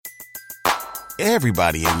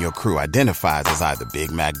Everybody in your crew identifies as either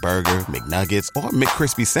Big Mac Burger, McNuggets, or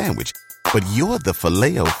McCrispy Sandwich. But you're the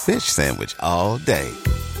Filet-O-Fish Sandwich all day.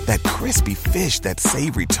 That crispy fish, that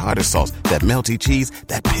savory tartar sauce, that melty cheese,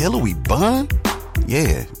 that pillowy bun.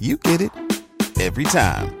 Yeah, you get it. Every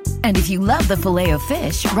time. And if you love the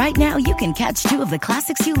Filet-O-Fish, right now you can catch two of the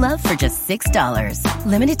classics you love for just $6.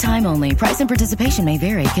 Limited time only. Price and participation may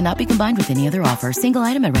vary. Cannot be combined with any other offer. Single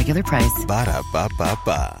item at regular price.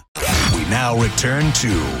 Ba-da-ba-ba-ba. We now return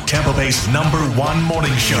to Tampa Bay's #1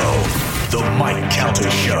 morning show, The Mike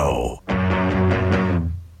Calta Show.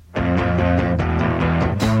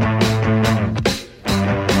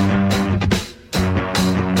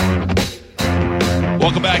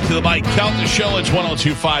 Welcome back to the Mike Calta Show. It's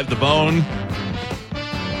 102.5 The Bone.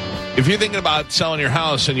 If you're thinking about selling your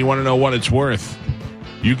house and you want to know what it's worth,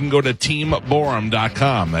 you can go to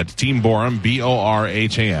teamborum.com. That's Team Borum,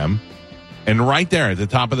 B-O-R-H-A-M. And right there at the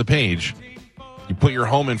top of the page, you put your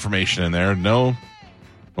home information in there. No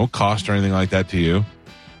cost or anything like that to you.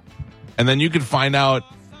 And then you can find out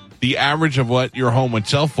the average of what your home would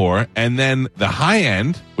sell for, and then the high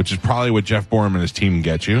end, which is probably what Jeff Borum and his team can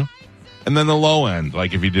get you, and then the low end,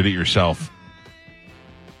 like if you did it yourself.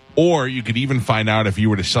 Or you could even find out if you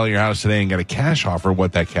were to sell your house today and get a cash offer,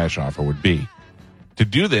 what that cash offer would be. To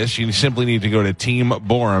do this, you simply need to go to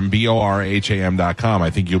teamborum, B-O-R-H-A-M.com. I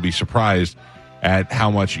think you'll be surprised at how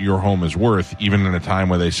much your home is worth, even in a time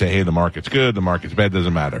where they say, hey, the market's good, the market's bad,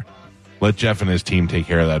 doesn't matter. Let Jeff and his team take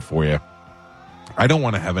care of that for you. I don't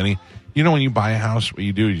want to have any. You know, when you buy a house, what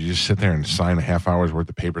you do is you just sit there and sign a half hour's worth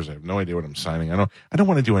of papers. I have no idea what I'm signing. I don't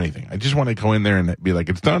want to do anything. I just want to go in there and be like,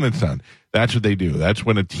 it's done, it's done. That's what they do. That's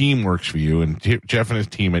when a team works for you. And Jeff and his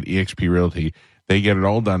team at eXp Realty, they get it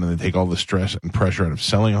all done, and they take all the stress and pressure out of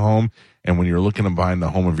selling a home. And when you're looking to buy the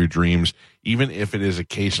home of your dreams, even if it is a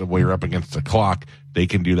case of where you're up against the clock, they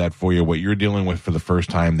can do that for you. What you're dealing with for the first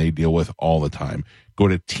time, they deal with all the time. Go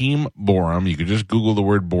to Team Borum. You can just Google the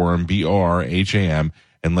word Borum, B-O-R-H-A-M,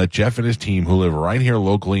 and let Jeff and his team, who live right here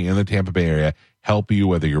locally in the Tampa Bay area, help you,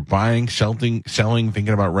 whether you're buying, selling, thinking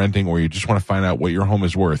about renting, or you just want to find out what your home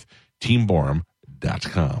is worth.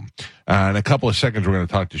 TeamBorum.com. In a couple of seconds, we're going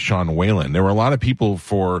to talk to Sean Whalen. There were a lot of people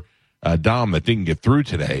for Dom that didn't get through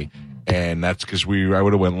today, and that's because I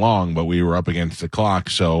would have went long, but we were up against the clock.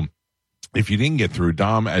 So if you didn't get through,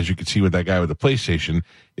 Dom, as you can see with that guy with the PlayStation,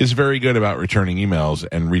 is very good about returning emails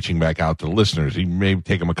and reaching back out to the listeners. He may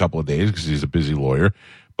take him a couple of days because he's a busy lawyer,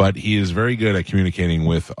 but he is very good at communicating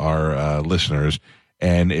with our listeners.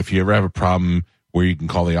 And if you ever have a problem where you can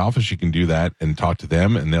call the office, you can do that and talk to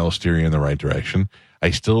them, and they'll steer you in the right direction. I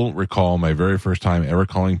still recall my very first time ever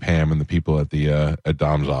calling Pam and the people at at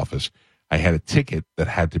Dom's office. I had a ticket that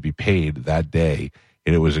had to be paid that day,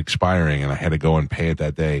 and it was expiring, and I had to go and pay it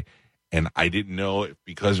that day. And I didn't know if,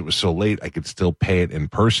 because it was so late, I could still pay it in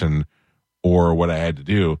person or what I had to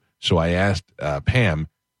do. So I asked Pam,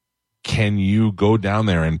 can you go down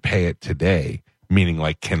there and pay it today? Meaning,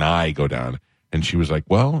 like, can I go down? And she was like,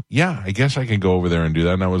 well, yeah, I guess I can go over there and do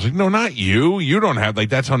that. And I was like, no, not you. You don't have,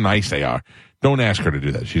 that's how nice they are. Don't ask her to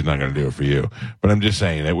do that. She's not going to do it for you. But I'm just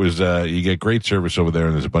saying, it was, you get great service over there,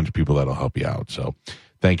 and there's a bunch of people that'll help you out. So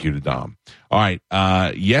thank you to Dom. All right.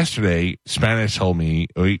 Yesterday, Spanish told me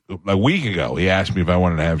a week ago, he asked me if I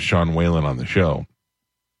wanted to have Sean Whalen on the show.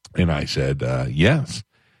 And I said, yes.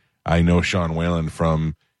 I know Sean Whalen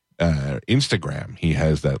from Instagram. He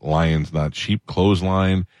has that Lions Not Sheep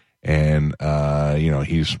clothesline. And,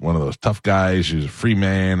 he's one of those tough guys. He's a free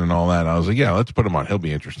man and all that. I was like, yeah, let's put him on. He'll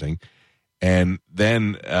be interesting. And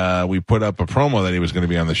then we put up a promo that he was going to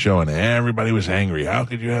be on the show, and everybody was angry. How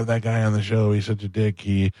could you have that guy on the show? He's such a dick.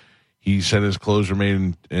 He said his clothes were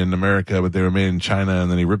made in America, but they were made in China, and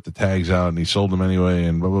then he ripped the tags out, and he sold them anyway,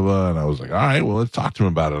 and blah, blah, blah. And I was like, all right, well, let's talk to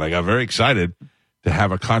him about it. I got very excited to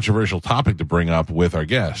have a controversial topic to bring up with our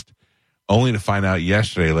guest, only to find out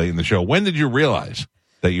yesterday late in the show. When did you realize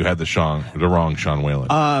that you had the wrong Sean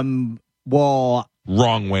Whalen?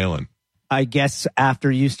 Wrong Whalen. I guess after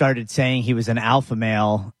you started saying he was an alpha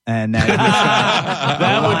male, and that,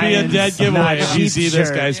 that would be a dead giveaway if you see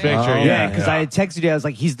this guy's picture. Yeah, because I had texted you. I was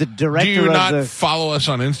like, he's the director. Do you not follow us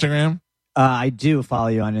on Instagram? I do follow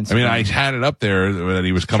you on Instagram. I mean, I had it up there that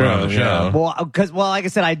he was coming on the show. Yeah. Well, like I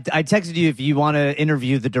said, I texted you if you want to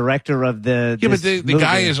interview the director of the. Yeah, but the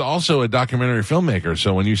guy is also a documentary filmmaker.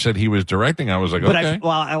 So when you said he was directing, I was like, okay.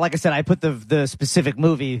 Like I said, I put the specific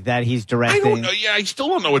movie that he's directing. I don't know. Yeah, I still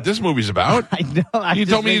don't know what this movie's about. I know. You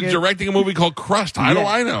told me he's directing a movie called Crust. How do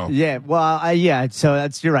I know? Yeah. Well, yeah. So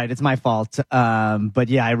you're right. It's my fault. But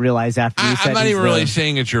yeah, I realized after you said I'm not even really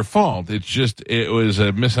saying it's your fault. It's just it was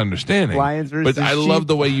a misunderstanding. Lions versus But I sheep. love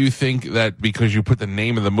the way you think that because you put the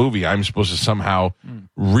name of the movie, I'm supposed to somehow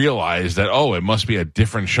realize that, oh, it must be a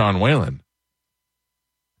different Sean Whalen.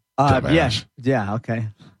 Yeah, okay.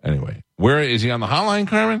 Anyway, where is he on the hotline,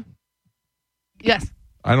 Carmen? Yes.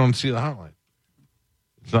 I don't see the hotline.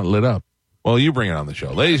 It's not lit up. Well, you bring it on the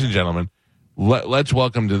show. Ladies and gentlemen, let's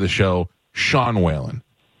welcome to the show Sean Whalen.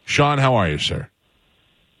 Sean, how are you, sir?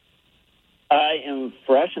 I am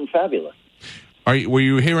fresh and fabulous. Were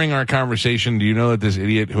you hearing our conversation? Do you know that this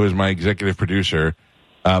idiot who is my executive producer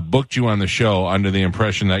booked you on the show under the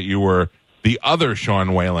impression that you were the other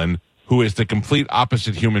Sean Whalen, who is the complete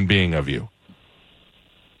opposite human being of you?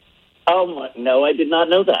 No, I did not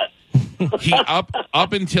know that. He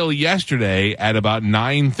up until yesterday at about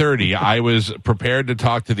 9:30, I was prepared to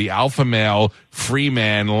talk to the alpha male, free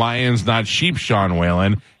man, lions not sheep, Sean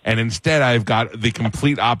Whalen, and instead I've got the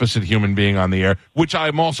complete opposite human being on the air, which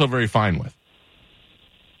I'm also very fine with.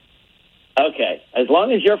 Okay, as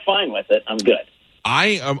long as you're fine with it, I'm good.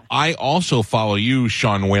 I also follow you,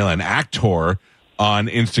 Sean Whalen, actor, on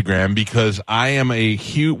Instagram because I am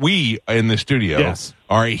we in the studio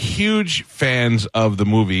are a huge fans of the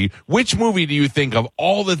movie. Which movie do you think of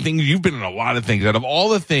all the things, you've been in a lot of things, out of all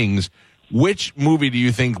the things, which movie do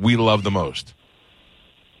you think we love the most?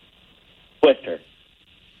 Twister.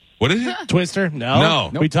 What is it? Twister?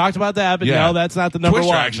 No. We talked about that, but no, that's not the number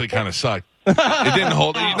Twister one. actually kind of sucked. It didn't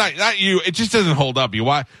hold. Not you. It just doesn't hold up. You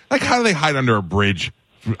why? Like, how do they hide under a bridge?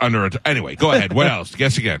 Anyway, go ahead. What else?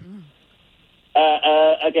 Guess again.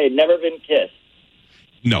 Okay, Never Been Kissed.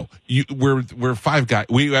 No, we're five guys.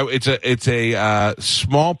 It's a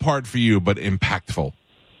small part for you, but impactful.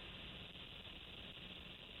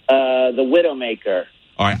 The Widowmaker.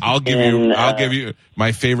 All right, I'll give you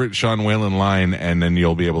my favorite Sean Whalen line, and then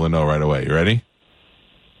you'll be able to know right away. You ready?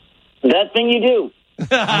 That Thing You Do.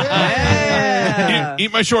 Yeah.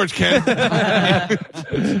 Eat my shorts, Ken.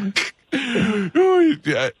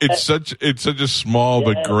 It's such a small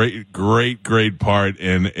but great part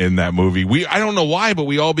in that movie. I don't know why, but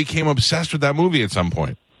we all became obsessed with that movie at some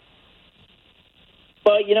point.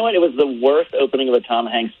 Well, you know what? It was the worst opening of a Tom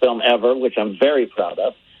Hanks film ever, which I'm very proud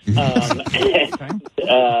of. It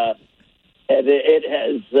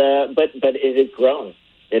has, but it has grown.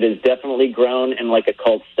 It has definitely grown in like a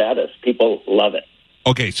cult status. People love it.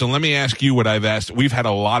 Okay, so let me ask you what I've asked. We've had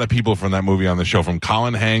a lot of people from that movie on the show, from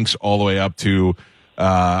Colin Hanks all the way up to,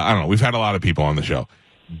 I don't know, we've had a lot of people on the show.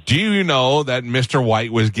 Do you know that Mr.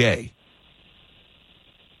 White was gay?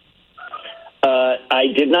 I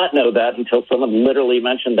did not know that until someone literally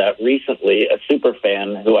mentioned that recently. A super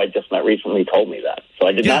fan who I just met recently told me that. So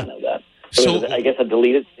I did not know that. So I guess a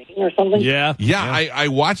deleted scene or something? Yeah. I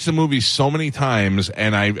watched the movie so many times,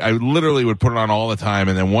 and I literally would put it on all the time,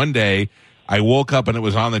 and then one day I woke up and it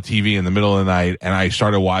was on the TV in the middle of the night, and I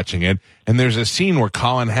started watching it, and there's a scene where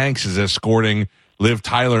Colin Hanks is escorting Liv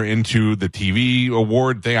Tyler into the TV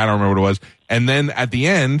award thing. I don't remember what it was. And then at the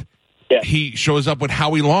end, he shows up with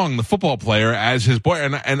Howie Long, the football player, as his boy.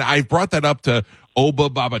 And I brought that up to Oba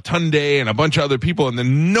Babatunde and a bunch of other people, and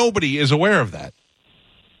then nobody is aware of that.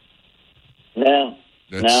 No,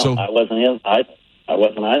 I wasn't. I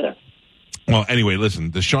wasn't either. Well, anyway,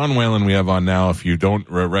 listen, the Sean Whalen we have on now, if you don't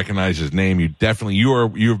recognize his name, you've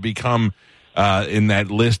become in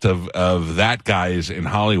that list of that guys in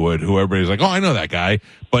Hollywood who everybody's like, oh, I know that guy,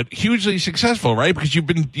 but hugely successful, right? Because you've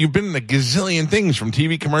been in a gazillion things, from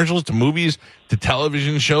TV commercials to movies to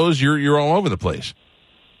television shows. You're all over the place.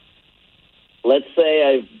 Let's say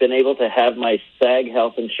I've been able to have my SAG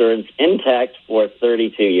health insurance intact for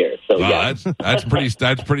 32 years. So that's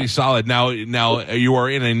pretty solid. Now you are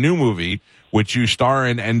in a new movie which you star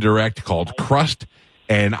in and direct called Crust,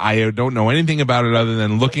 and I don't know anything about it other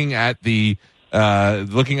than looking at the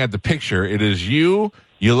picture. It is you.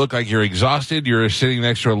 You look like you're exhausted. You're sitting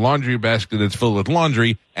next to a laundry basket that's filled with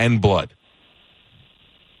laundry and blood.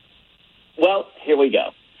 Well, here we go.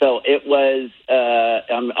 So it was.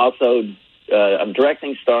 I'm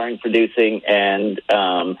directing, starring, producing, and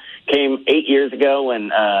came 8 years ago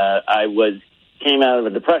when I came out of a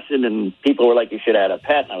depression, and people were like, "You should add a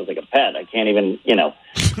pet." And I was like, "A pet? I can't even,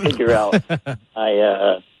 figure out, how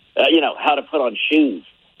to put on shoes."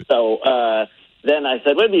 So then I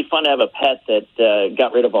said, "Well, it'd be fun to have a pet that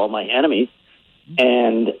got rid of all my enemies."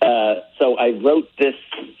 And so I wrote this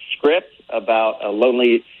script about a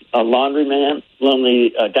lonely guy who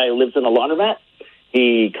lives in a laundromat.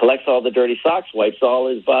 He collects all the dirty socks, wipes all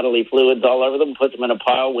his bodily fluids all over them, puts them in a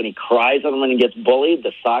pile. When he cries on them when he gets bullied,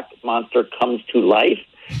 the sock monster comes to life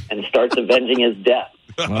and starts avenging his death.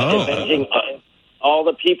 Avenging all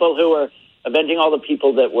the people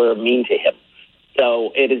that were mean to him.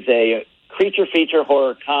 So it is a creature feature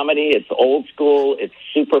horror comedy. It's old school. It's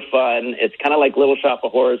super fun. It's kind of like Little Shop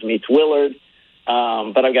of Horrors meets Willard.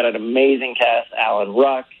 But I've got an amazing cast. Alan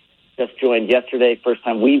Ruck just joined yesterday. First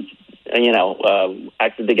time we've,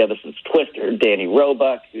 acted together since Twister. Danny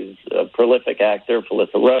Roebuck, who's a prolific actor.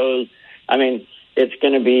 Felissa Rose. I mean, it's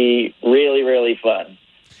going to be really, really fun.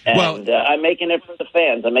 And I'm making it for the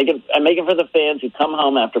fans. I'm making for the fans who come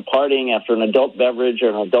home after partying, after an adult beverage or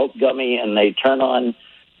an adult gummy, and they turn on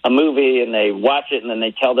a movie and they watch it and then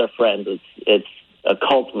they tell their friends it's a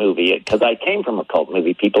cult movie, because I came from a cult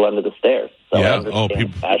movie, People Under the Stairs. So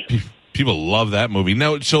people love that movie.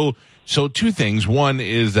 Now, so two things. One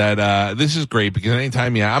is that this is great because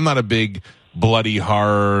anytime, I'm not a big bloody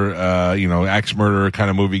horror, axe murderer kind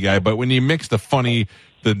of movie guy, but when you mix the funny,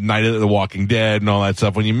 the Night of the Walking Dead and all that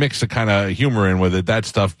stuff, when you mix the kind of humor in with it, that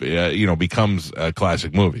stuff, becomes a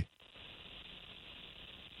classic movie.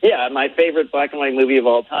 Yeah, my favorite black and white movie of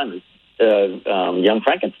all time is Young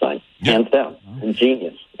Frankenstein, hands down.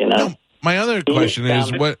 Genius, Now, my other question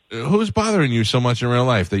is, who's bothering you so much in real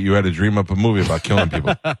life that you had to dream up a movie about killing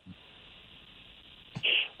people?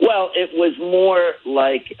 Well, it was more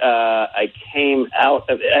like I came out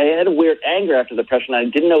of it. I had a weird anger after the Depression. I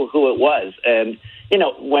didn't know who it was. And,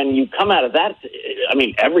 when you come out of that,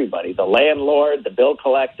 everybody, the landlord, the bill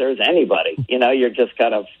collectors, anybody, you're just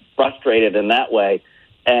kind of frustrated in that way.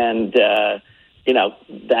 And,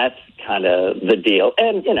 that's kind of the deal.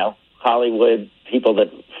 And, Hollywood, people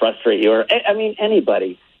that frustrate you, or,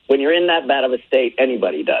 anybody. When you're in that bad of a state,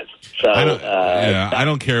 anybody does. So I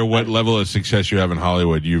don't care what level of success you have in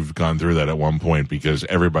Hollywood. You've gone through that at one point because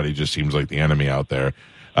everybody just seems like the enemy out there.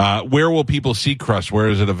 Where will people see Crust? Where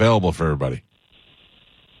is it available for everybody?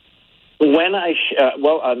 When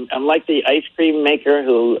I'm like the ice cream maker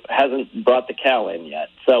who hasn't brought the cow in yet.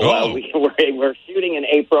 So we're shooting in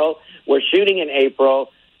April.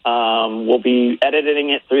 We'll be editing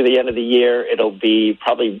it through the end of the year. It'll be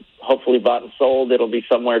hopefully bought and sold. It'll be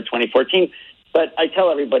somewhere 2014. But I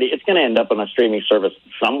tell everybody it's going to end up on a streaming service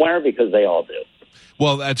somewhere because they all do.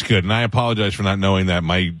 Well, that's good. And I apologize for not knowing that.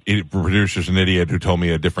 My producer's an idiot who told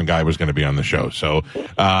me a different guy was going to be on the show. So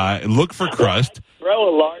look for Crust. Grow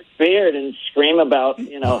a large beard and scream about,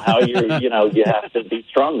 how you have to be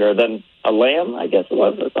stronger than a lamb, I guess it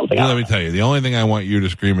was, or something. Well, let me tell you, the only thing I want you to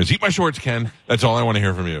scream is, "Eat my shorts, Ken." That's all I want to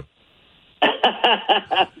hear from you.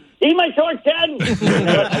 Eat my shorts, Ken!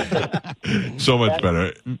 So much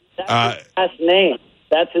better. That's his last name.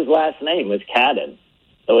 That's his last name was Cadden.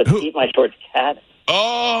 So it's Eat My Shorts, Cadden.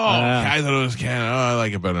 Oh, I thought it was Cadden. Oh, I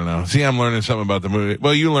like it better now. See, I'm learning something about the movie.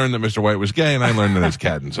 Well, you learned that Mr. White was gay, and I learned that it's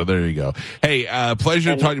Cadden. So there you go. Hey,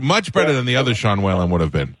 pleasure to talk to you. Much better than the other Sean Whalen would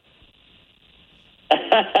have been.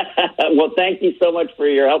 Well, thank you so much for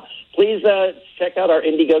your help. Please check out our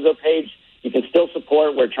Indiegogo page. You can still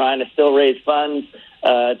support. We're trying to still raise funds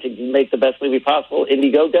to make the best movie possible.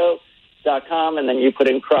 Indiegogo.com, and then you put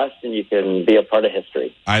in Crust, and you can be a part of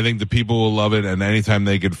history. I think the people will love it, and anytime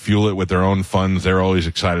they could fuel it with their own funds, they're always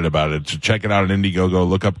excited about it. So check it out on Indiegogo,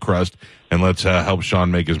 look up Crust, and let's help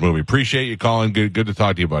Sean make his movie. Appreciate you calling. Good to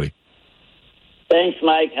talk to you, buddy. Thanks,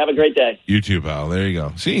 Mike. Have a great day. You too, pal. There you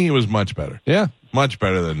go. See, he was much better. Yeah. Much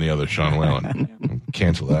better than the other Sean Whalen.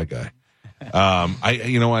 Cancel that guy.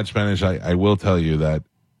 You know what, Spanish? I will tell you that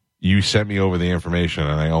you sent me over the information,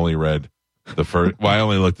 and I only read the first. Well, I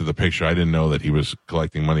only looked at the picture. I didn't know that he was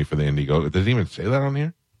collecting money for the Indiegogo. Does it even say that on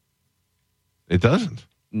here? It doesn't.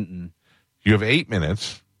 Mm-mm. You have 8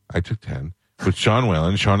 minutes. I took 10 with Sean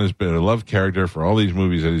Whalen. Sean has been a loved character for all these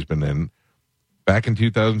movies that he's been in. Back in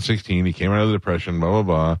 2016, he came out of the Depression. Blah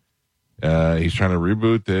blah blah. He's trying to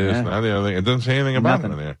reboot this, and the other thing. It doesn't say anything about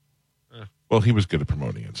him in there. Well, he was good at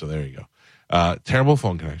promoting it, so there you go. Terrible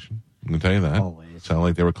phone connection. I'm going to tell you that. Always. Sounded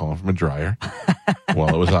like they were calling from a dryer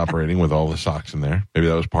while it was operating with all the socks in there. Maybe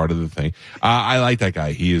that was part of the thing. I like that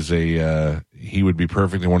guy. He is he would be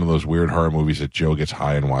perfect in one of those weird horror movies that Joe gets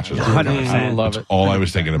high and watches. 100%. I love it. All I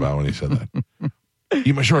was thinking about when he said that.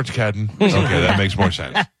 Eat my shorts, Cadden. Okay, that makes more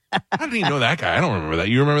sense. How did he know that guy? I don't remember that.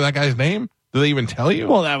 You remember that guy's name? Did they even tell you?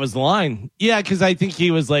 Well, that was the line. Yeah, because I think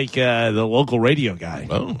he was like the local radio guy.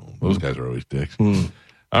 Oh, those guys are always dicks.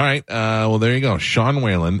 All right. Well, there you go. Sean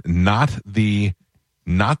Whalen, not the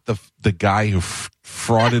guy who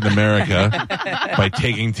frauded America by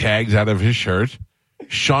taking tags out of his shirt.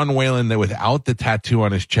 Sean Whalen that without the tattoo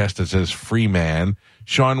on his chest that says "Free Man."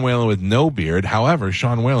 Sean Whalen with no beard. However,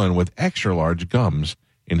 Sean Whalen with extra large gums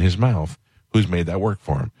in his mouth. Who's made that work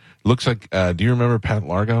for him? Looks like, do you remember Pat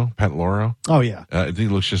Loro? Oh, yeah. He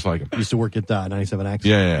looks just like him. Used to work at 97X.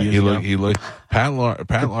 Yeah. He looked. Pat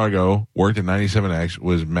Largo worked at 97X,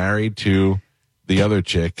 was married to the other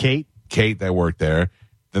chick. Kate that worked there.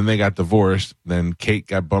 Then they got divorced. Then Kate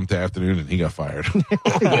got bumped to afternoon, and he got fired.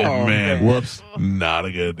 Oh, man. Whoops. Not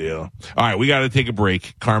a good deal. All right, we got to take a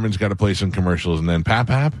break. Carmen's got to play some commercials, and then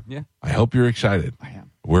Pap, Yeah. I hope you're excited. I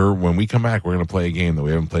am. When we come back, we're going to play a game that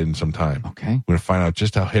we haven't played in some time. Okay. We're going to find out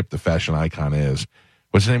just how hip the fashion icon is.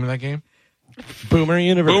 What's the name of that game? Boomer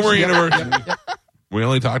University. Boomer University. We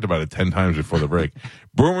only talked about it 10 times before the break.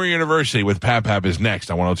 Boomer University with Pap is next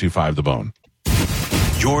on 102.5 The Bone.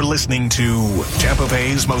 You're listening to Tampa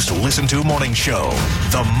Bay's most listened to morning show,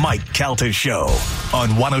 The Mike Calta Show, on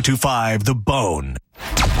 102.5 The Bone.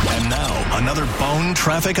 And now, another Bone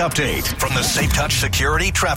traffic update from the Safe Touch Security Traffic